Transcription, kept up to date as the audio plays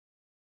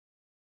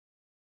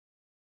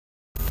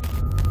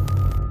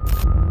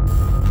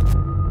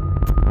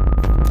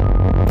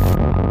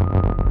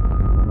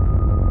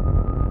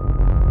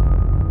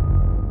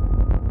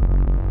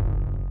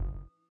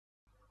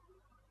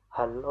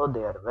Hello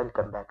there,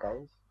 welcome back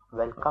guys.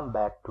 Welcome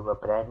back to a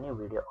brand new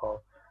video of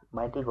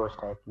Mighty Ghost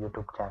Type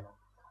YouTube channel.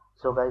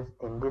 So guys,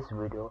 in this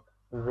video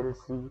we will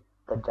see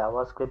the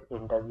JavaScript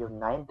interview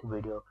 9th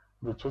video,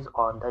 which is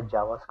on the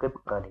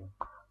JavaScript currying.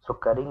 So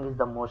currying is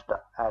the most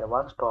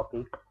advanced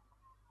topic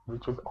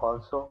which is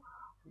also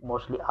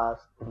mostly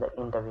asked in the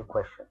interview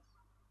questions.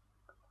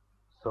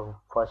 So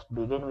first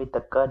begin with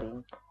the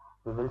currying.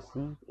 We will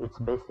see its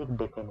basic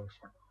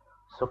definition.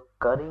 So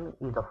currying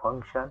is a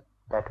function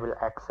that will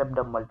accept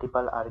the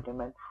multiple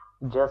argument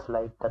just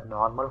like the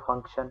normal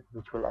function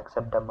which will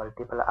accept the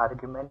multiple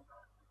argument,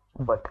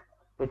 but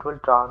it will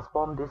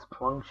transform this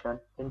function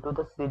into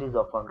the series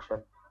of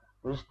function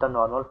which the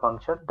normal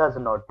function does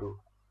not do,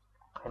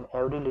 and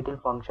every little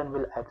function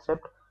will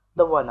accept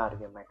the one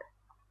argument.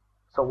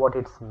 So what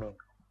it's mean?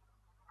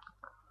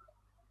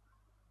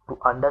 To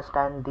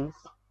understand this,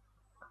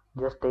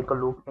 just take a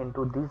look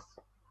into this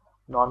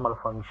normal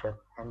function,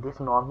 and this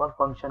normal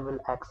function will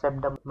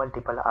accept the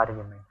multiple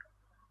argument.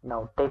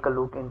 Now take a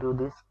look into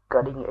this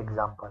currying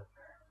example.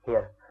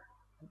 Here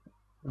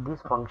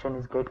this function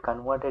is get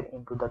converted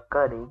into the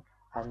currying,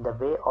 and the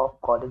way of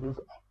calling is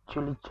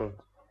actually changed.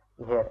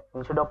 Here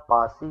instead of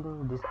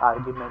passing this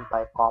argument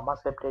by comma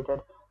separated,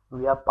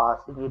 we are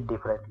passing it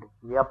differently.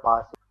 We are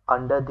passing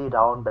under the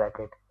round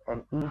bracket,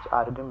 and each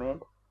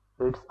argument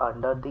fits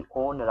under the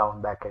own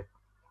round bracket.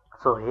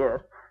 So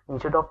here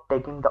instead of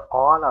taking the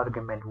all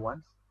argument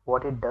once,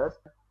 what it does,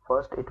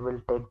 first it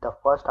will take the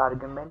first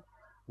argument,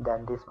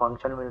 then this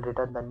function will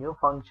return the new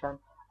function,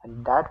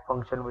 and that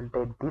function will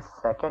take this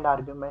second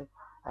argument,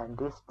 and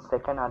this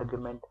second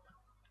argument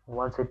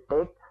once it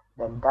take,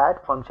 then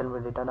that function will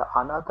return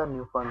another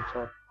new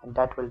function, and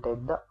that will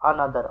take the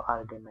another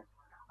argument,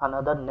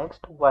 another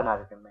next one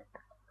argument.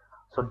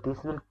 So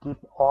this will keep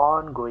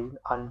on going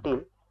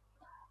until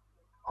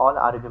all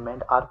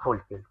arguments are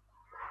fulfilled.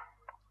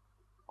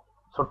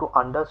 So to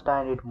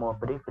understand it more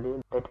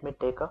briefly, let me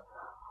take a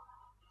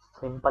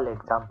simple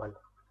example.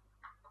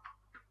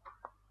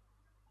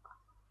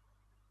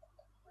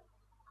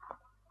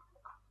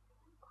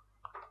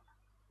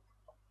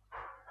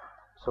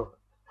 So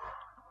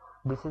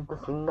this is the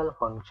single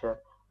function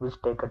which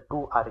take a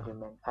two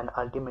argument, and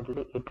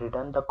ultimately it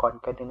returns the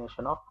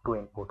concatenation of two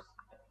inputs.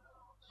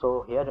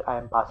 So here I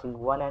am passing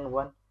 1 and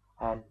 1,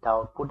 and the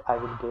output I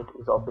will get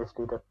is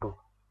obviously the 2.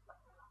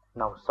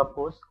 Now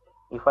suppose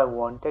if I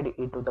wanted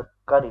it to the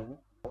currying,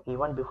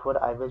 even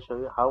before I will show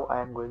you how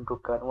I am going to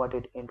convert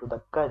it into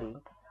the currying,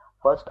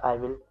 first I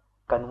will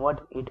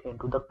convert it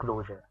into the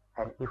closure.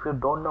 And if you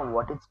don't know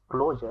what is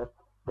closure,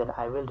 then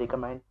I will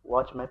recommend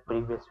watch my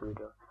previous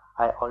video.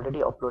 I already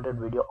uploaded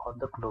video on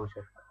the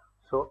closure.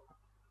 So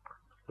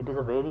it is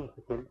a very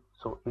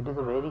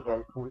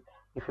helpful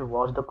if you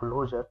watch the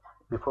closure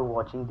before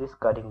watching this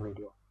currying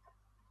video.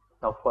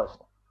 Now first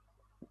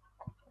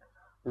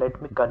let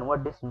me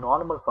convert this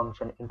normal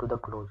function into the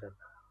closure.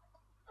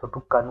 So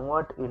to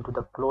convert into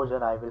the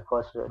closure, I will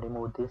first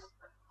remove this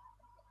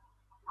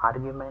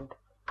argument.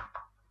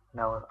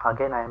 Now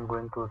again I am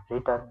going to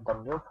return the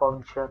new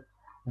function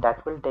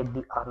that will take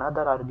the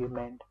another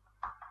argument,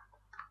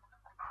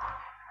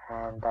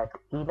 and that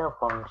inner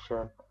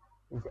function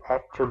is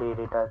actually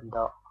return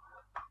the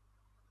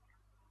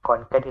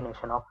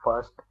concatenation of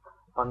first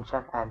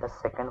function and the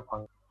second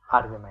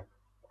argument.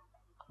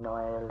 Now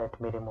let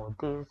me remove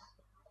this.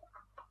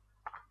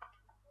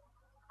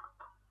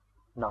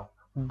 Now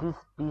this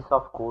piece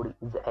of code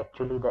is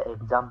actually the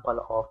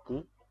example of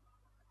the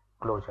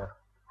closure.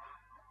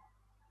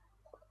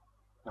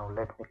 Now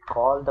let me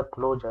call the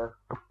closure.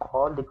 To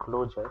call the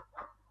closure,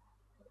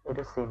 it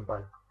is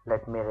simple.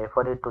 Let me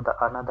refer it to the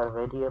another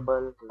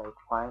variable like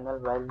final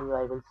value,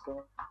 I will say.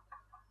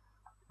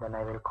 Then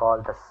I will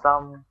call the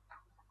sum.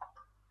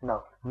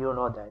 Now you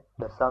know that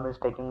the sum is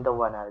taking the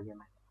one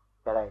argument.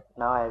 Right,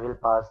 now I will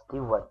pass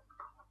the 1.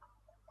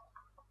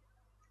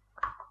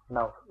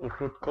 Now if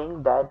you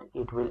think that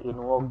it will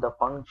invoke the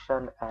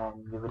function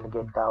and we will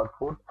get the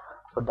output,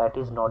 so that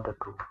is not the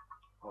true.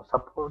 Now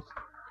suppose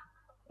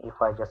if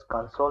I just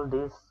console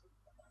this,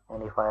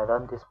 and if I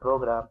run this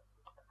program,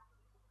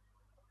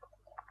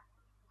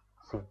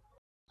 see,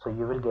 so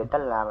you will get the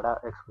lambda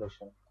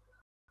expression.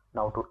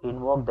 Now to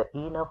invoke the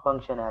inner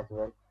function as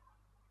well,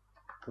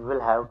 you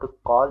will have to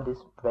call this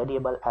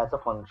variable as a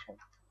function,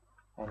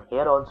 and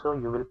here also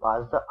you will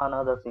pass the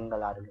another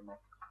single argument.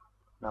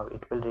 Now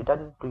it will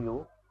return to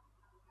you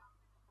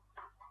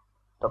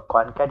the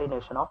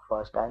concatenation of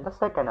first and the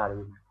second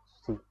argument.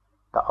 See,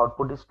 the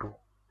output is 2.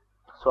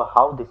 So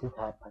how this is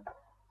happened?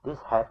 This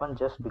happened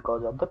just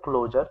because of the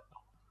closure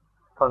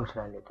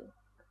functionality.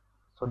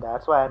 So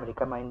that's why I am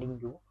recommending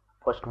you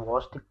first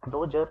watch the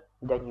closure,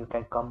 then you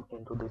can come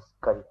into this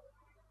curry.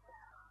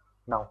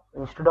 Now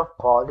instead of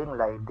calling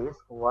like this,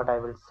 what I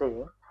will say,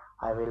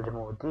 I will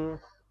remove this.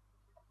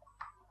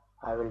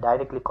 I will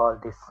directly call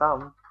this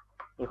sum.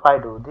 If I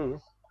do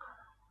this,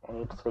 and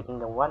it's taking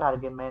the one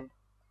argument,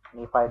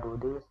 and if I do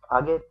this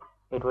again,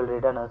 it will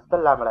return us the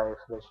lambda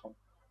expression.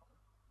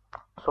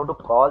 So to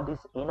call this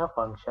inner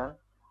function,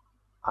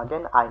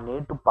 again I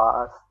need to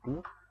pass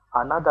the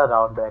another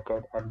round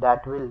bracket, and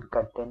that will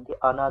contain the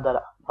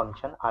another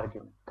function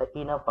argument, the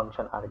inner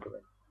function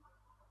argument.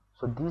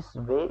 So this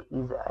way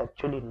is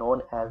actually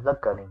known as the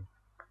currying.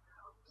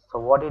 So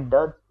what it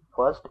does,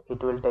 first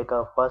it will take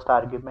a first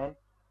argument,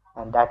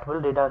 and that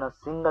will return a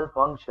single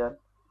function,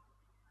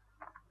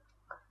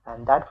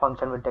 and that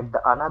function will take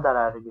the another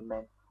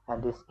argument,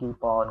 and this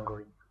keep on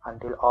going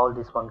until all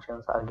these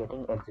functions are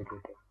getting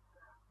executed.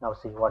 Now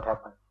see what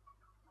happened.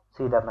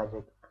 See the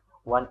magic.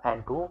 1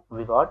 and 2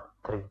 we got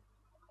 3.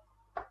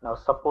 Now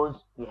suppose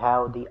we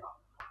have the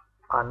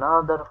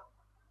another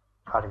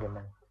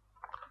argument.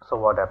 So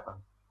what happened?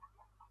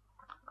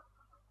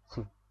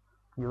 See,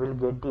 you will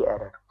get the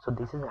error. So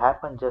this is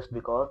happened just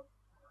because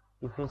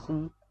if you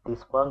see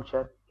this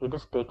function, it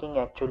is taking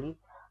actually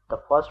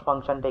the first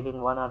function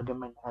taking one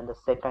argument and the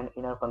second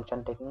inner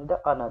function taking the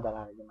another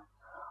argument.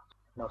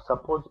 Now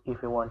suppose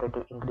if you wanted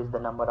to increase the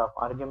number of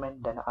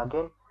argument, then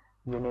again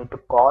you need to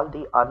call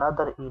the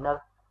another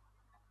inner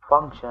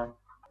function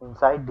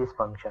inside this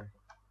function.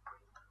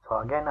 So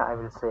again I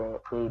will say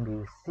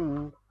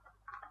ABC,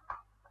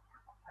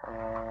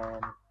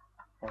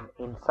 and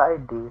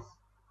inside this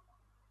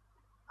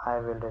I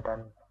will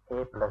return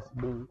A plus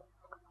B.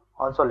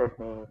 Also let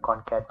me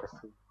concat the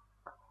C.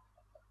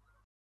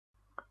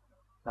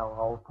 Now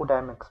output I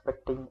am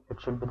expecting it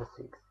should be the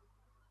 6.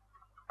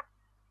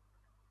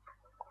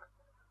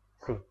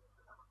 See,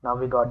 now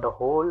we got the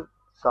whole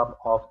sum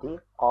of the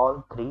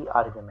all three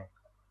arguments.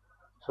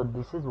 So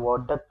this is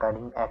what the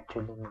currying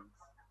actually means.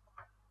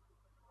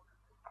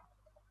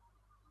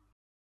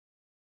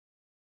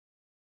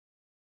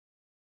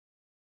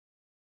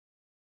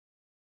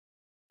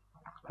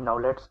 Now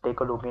let's take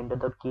a look into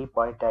the key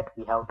point that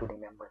we have to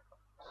remember.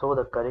 So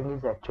the currying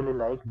is actually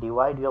like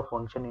divide your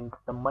function into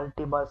the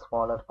multiple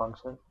smaller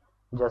functions,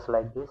 just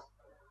like this.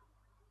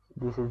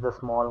 This is the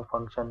small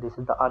function, this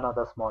is the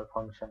another small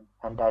function,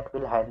 and that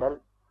will handle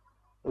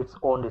its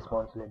own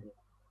responsibility.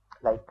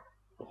 Like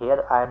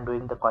here I am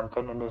doing the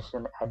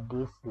concatenation at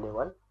this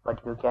level, but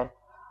you can,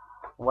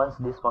 once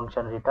this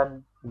function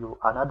return you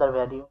another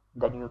value,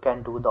 then you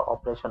can do the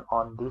operation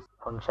on this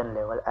function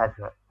level as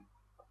well.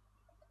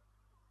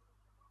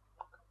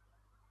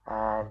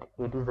 And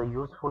it is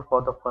useful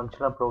for the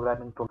functional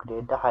programming to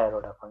create the higher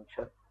order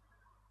function.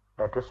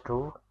 That is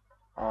true,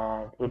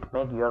 and it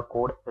make your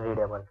code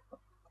readable.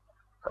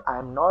 So I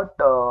am not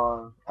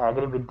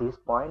agree with this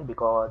point,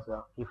 because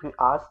if you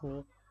ask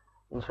me,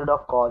 instead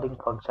of calling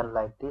function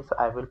like this,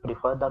 I will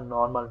prefer the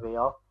normal way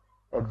of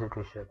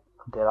execution.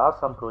 There are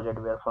some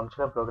projects where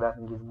functional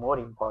programming is more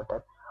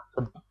important.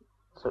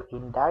 So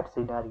in that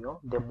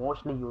scenario, they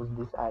mostly use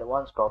this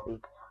advanced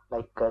topic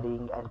like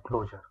currying and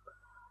closure.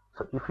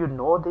 So if you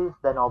know this,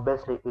 then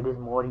obviously it is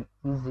more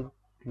easy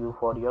you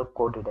for your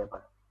code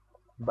readable.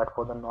 But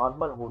for the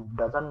normal who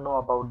doesn't know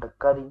about the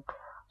currying,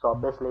 so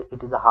obviously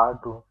it is hard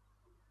to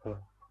him.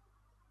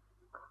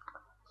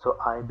 So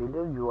I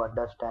believe you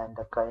understand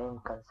the currying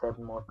concept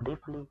more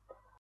briefly.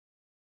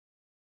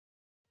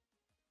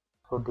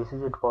 So this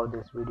is it for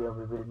this video.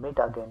 We will meet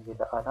again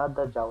with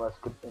another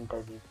JavaScript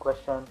interview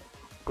question.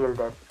 Till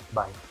then,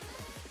 bye.